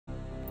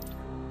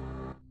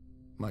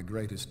My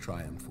greatest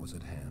triumph was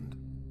at hand.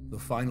 The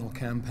final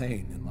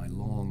campaign in my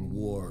long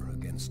war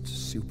against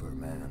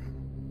Superman.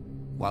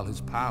 While his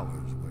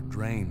powers were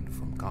drained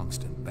from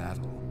constant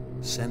battle,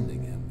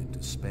 sending him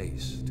into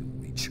space to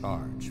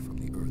recharge from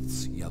the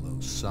Earth's yellow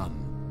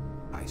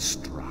sun, I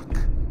struck.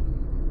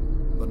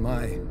 But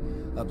my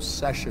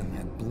obsession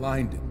had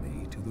blinded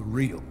me to the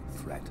real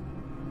threat.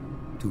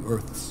 To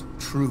Earth's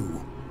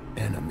true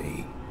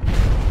enemy.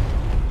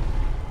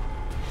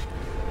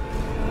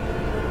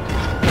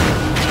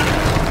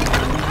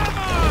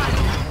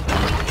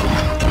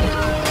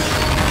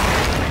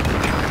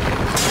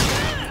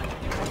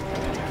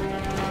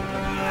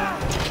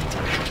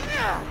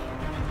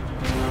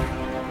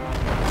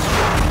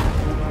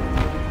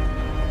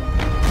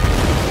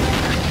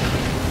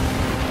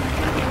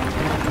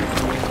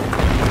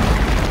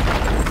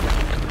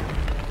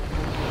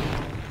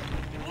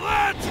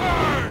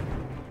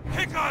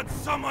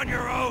 On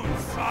your own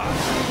side.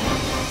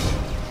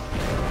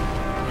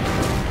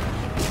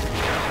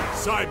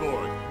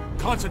 Cyborg,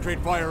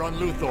 concentrate fire on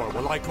Luthor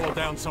while I call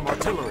down some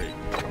artillery.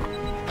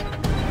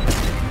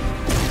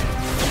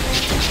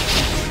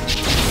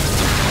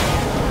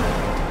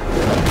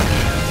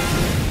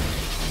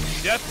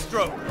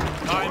 Deathstroke,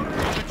 time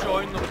for you to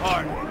join the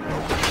party.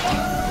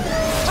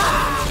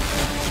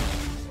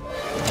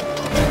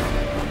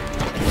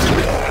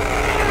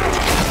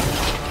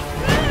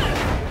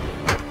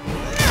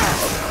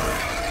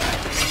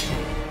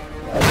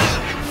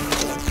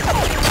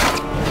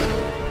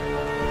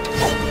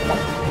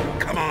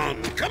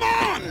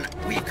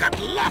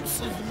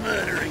 Lots of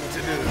murdering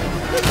to do.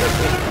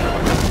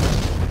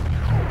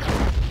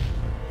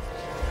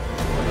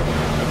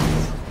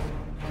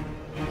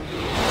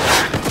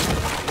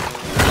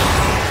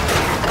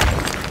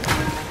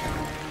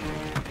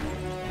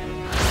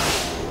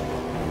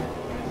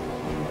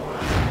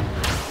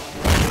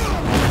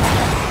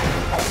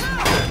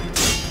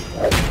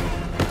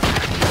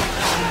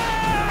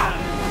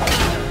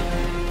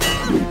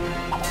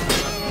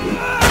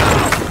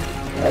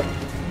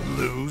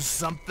 Lose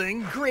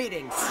something?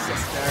 Greetings,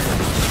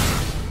 sister.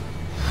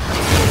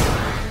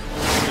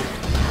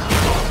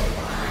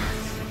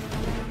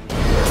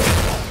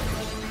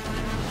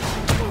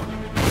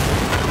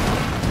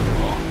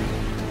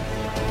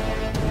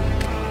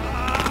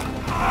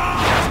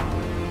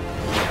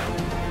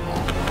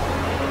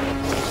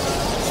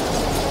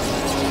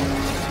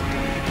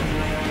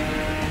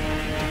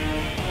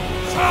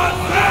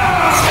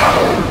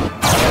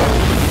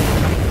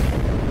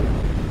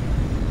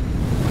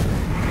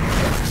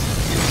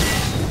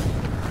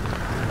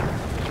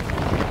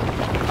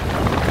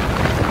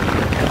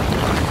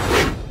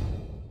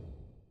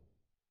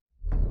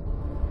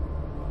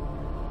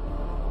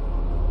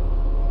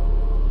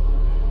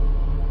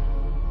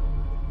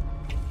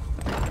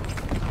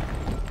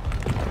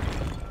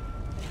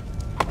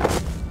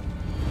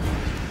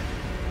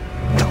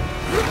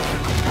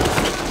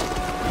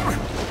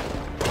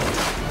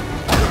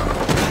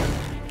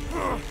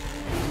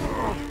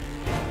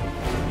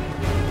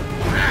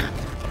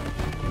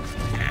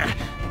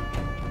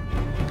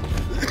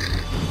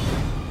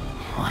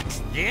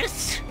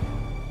 This?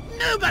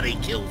 Nobody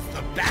kills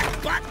the bat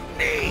but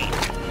me!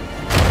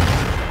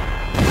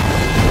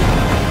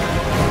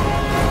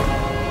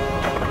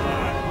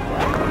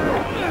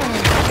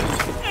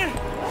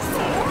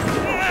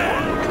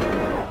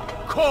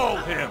 Call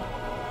him!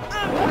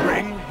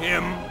 Bring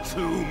him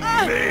to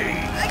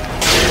me!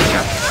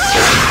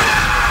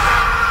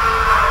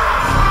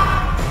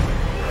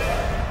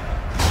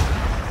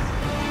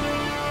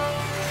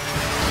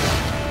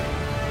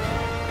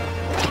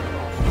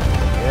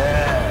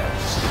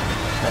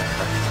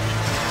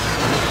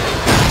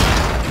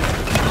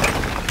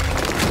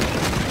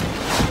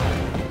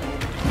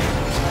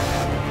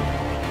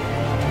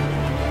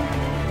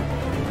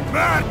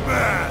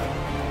 Batman!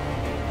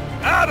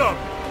 Adam!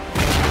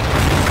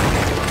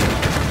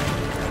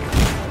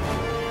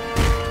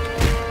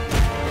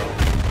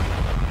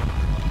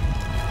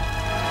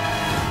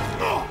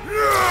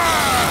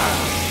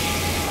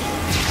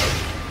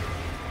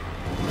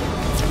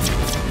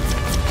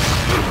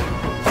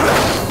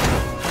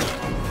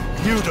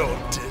 You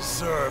don't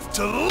deserve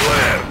to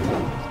live!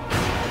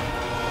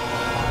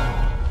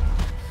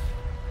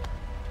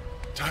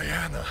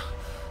 Diana.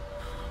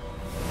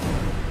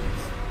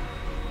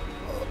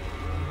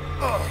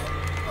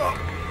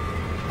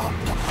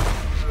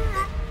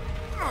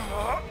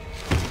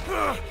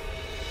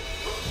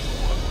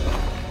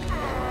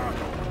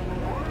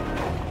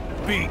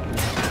 Beaten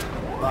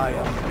by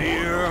a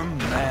mere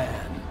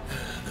man.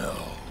 No.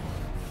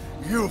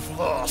 You've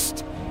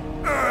lost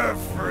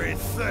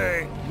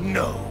everything.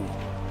 No.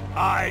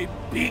 I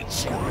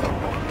beat you.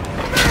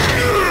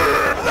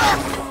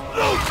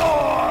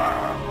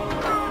 Luthor!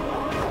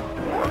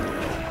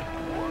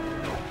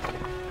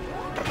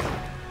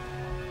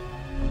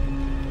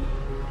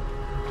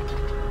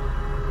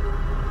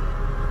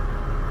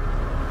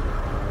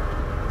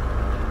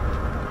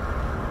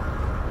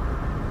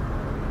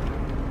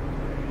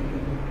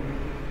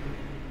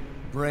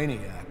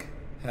 Brainiac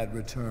had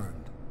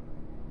returned.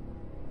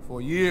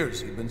 For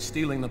years, he'd been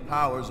stealing the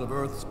powers of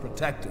Earth's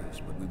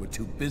protectors, but we were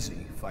too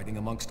busy fighting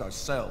amongst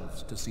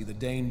ourselves to see the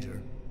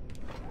danger.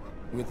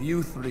 With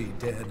you three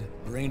dead,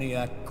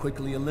 Brainiac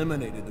quickly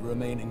eliminated the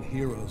remaining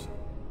heroes.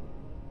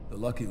 The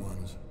lucky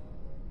ones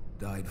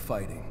died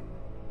fighting.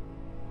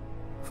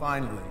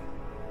 Finally,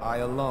 I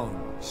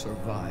alone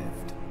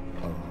survived.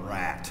 A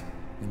rat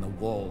in the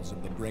walls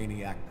of the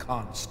Brainiac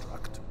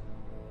construct.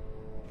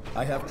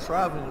 I have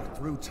traveled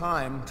through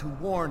time to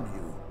warn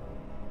you.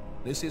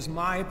 This is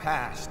my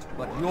past,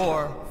 but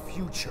your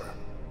future.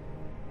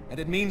 And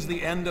it means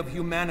the end of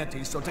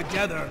humanity, so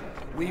together,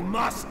 we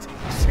must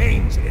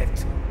change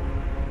it.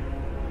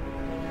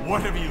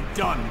 What have you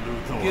done,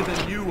 Luthor?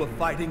 Given you a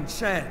fighting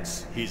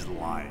chance. He's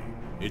lying.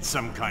 It's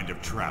some kind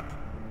of trap.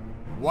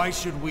 Why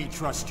should we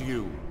trust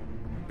you?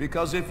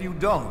 Because if you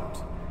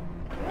don't,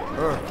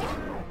 Earth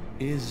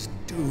is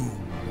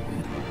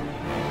doomed.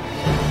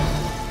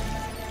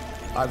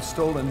 I've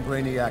stolen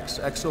Brainiac's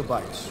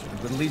exobytes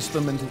and released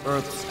them into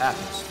Earth's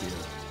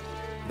atmosphere.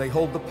 They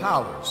hold the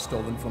powers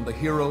stolen from the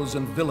heroes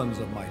and villains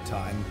of my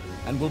time,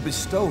 and will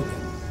bestow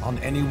them on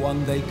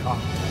anyone they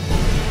contact.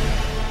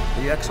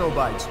 The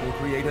exobytes will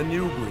create a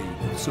new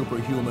breed of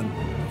superhuman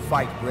to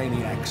fight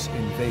Brainiac's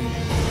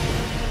invasion.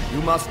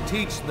 You must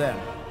teach them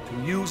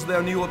to use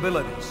their new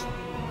abilities,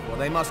 for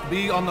they must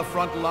be on the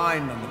front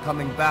line in the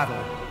coming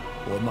battle,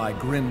 or my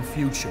grim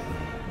future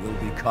will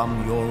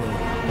become your own.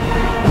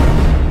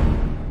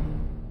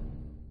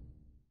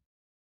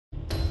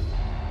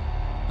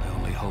 I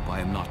only hope I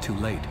am not too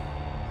late,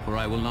 for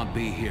I will not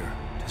be here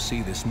to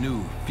see this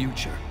new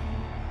future.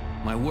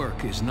 My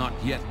work is not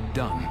yet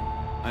done.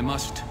 I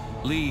must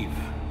leave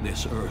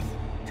this Earth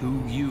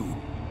to you.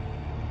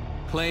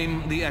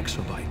 Claim the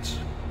exobytes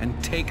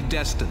and take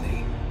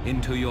destiny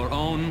into your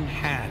own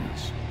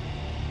hands.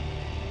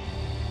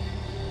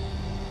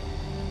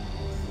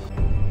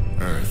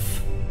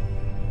 Earth.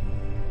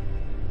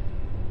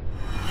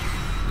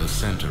 The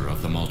center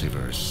of the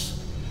multiverse.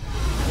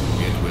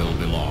 It will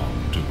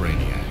belong to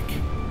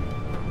Brainiac.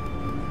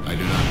 I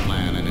do not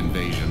plan an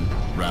invasion,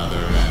 rather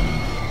an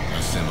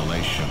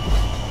assimilation.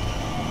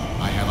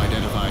 I have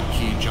identified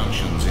key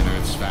junctions in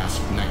Earth's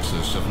vast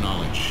nexus of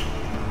knowledge.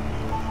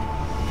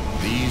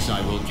 These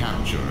I will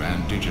capture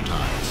and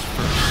digitize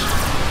first.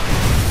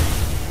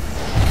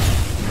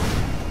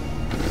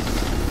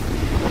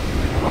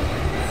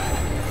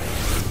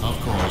 Of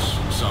course,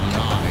 some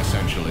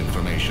non-essential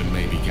information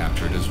may be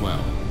captured as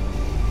well.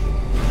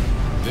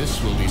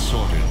 This will be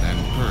sorted and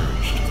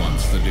purged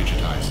once the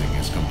digitizing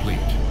is complete.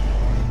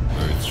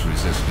 Earth's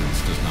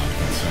resistance does not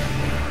concern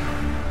me.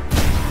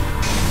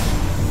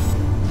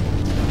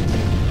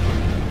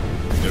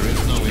 There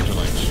is no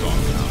intellect strong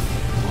enough,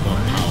 or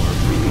power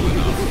brutal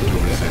enough to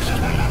resist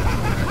me.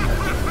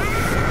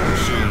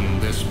 Soon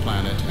this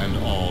planet and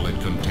all it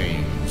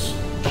contains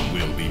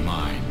will be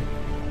mine.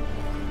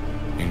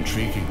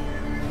 Intriguing.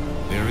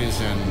 There is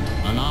an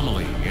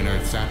anomaly in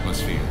Earth's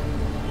atmosphere.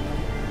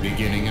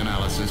 Beginning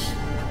analysis.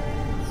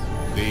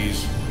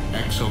 These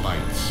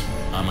exobytes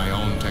are my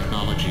own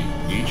technology,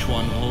 each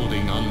one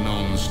holding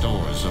unknown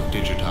stores of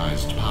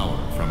digitized power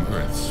from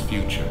Earth's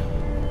future.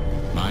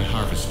 My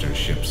harvester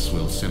ships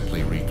will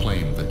simply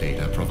reclaim the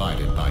data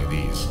provided by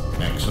these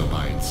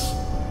exobytes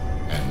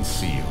and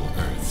seal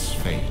Earth's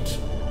fate.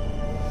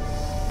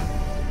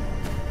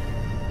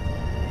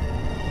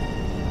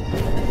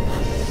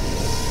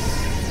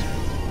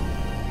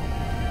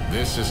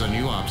 This is a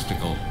new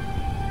obstacle.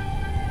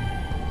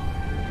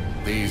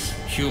 These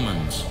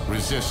humans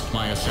resist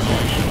my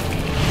assimilation.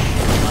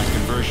 My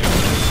conversion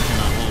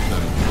cannot hold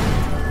them.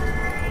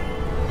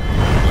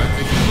 Let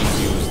the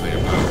humans use their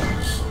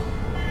powers.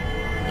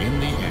 In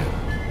the end,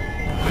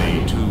 they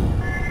too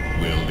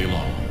will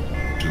belong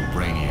to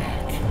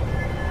Brainiac.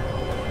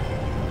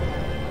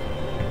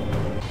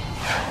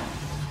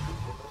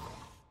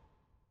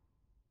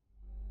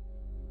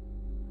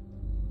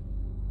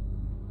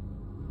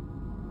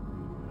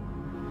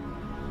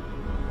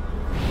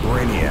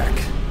 Brainiac,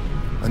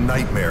 a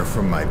nightmare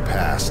from my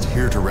past,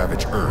 here to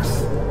ravage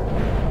Earth.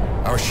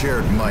 Our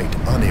shared might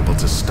unable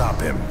to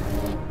stop him.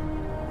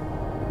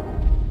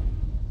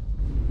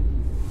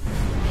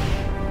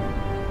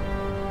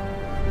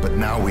 But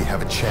now we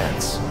have a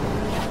chance.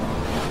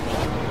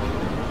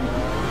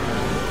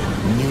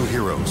 New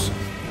heroes,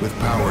 with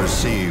powers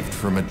saved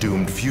from a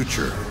doomed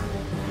future.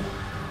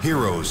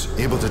 Heroes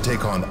able to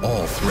take on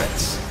all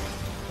threats.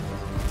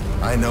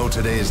 I know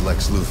today's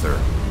Lex Luthor.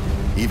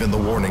 Even the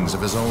warnings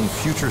of his own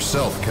future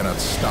self cannot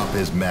stop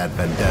his mad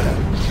vendetta.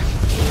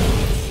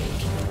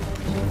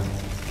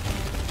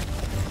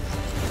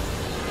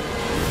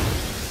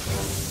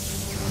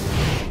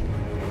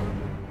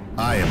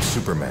 I am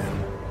Superman.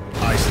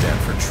 I stand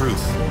for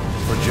truth,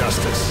 for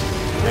justice,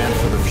 and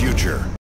for the future.